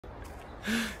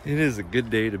It is a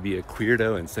good day to be a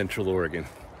queerdo in Central Oregon.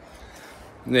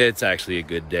 It's actually a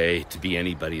good day to be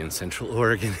anybody in Central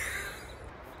Oregon.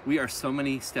 We are so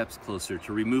many steps closer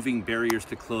to removing barriers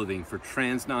to clothing for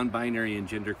trans, non-binary, and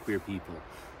genderqueer people.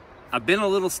 I've been a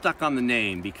little stuck on the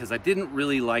name because I didn't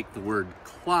really like the word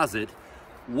closet.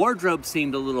 Wardrobe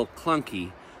seemed a little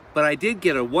clunky, but I did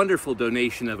get a wonderful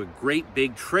donation of a great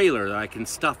big trailer that I can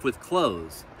stuff with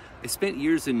clothes. I spent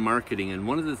years in marketing, and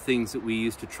one of the things that we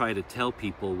used to try to tell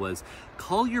people was,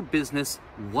 call your business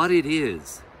what it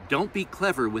is. Don't be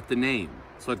clever with the name.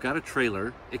 So I've got a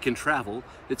trailer, it can travel,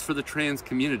 it's for the trans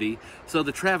community, so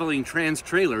the Traveling Trans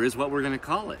Trailer is what we're gonna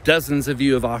call it. Dozens of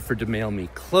you have offered to mail me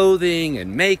clothing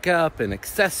and makeup and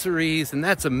accessories, and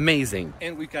that's amazing.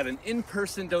 And we've got an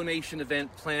in-person donation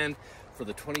event planned for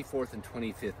the 24th and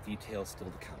 25th, details still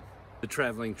to come. The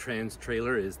Traveling Trans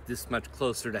Trailer is this much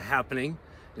closer to happening.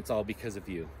 It's all because of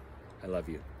you. I love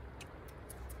you.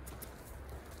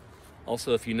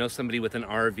 Also, if you know somebody with an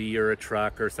RV or a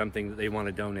truck or something that they want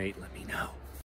to donate, let me know.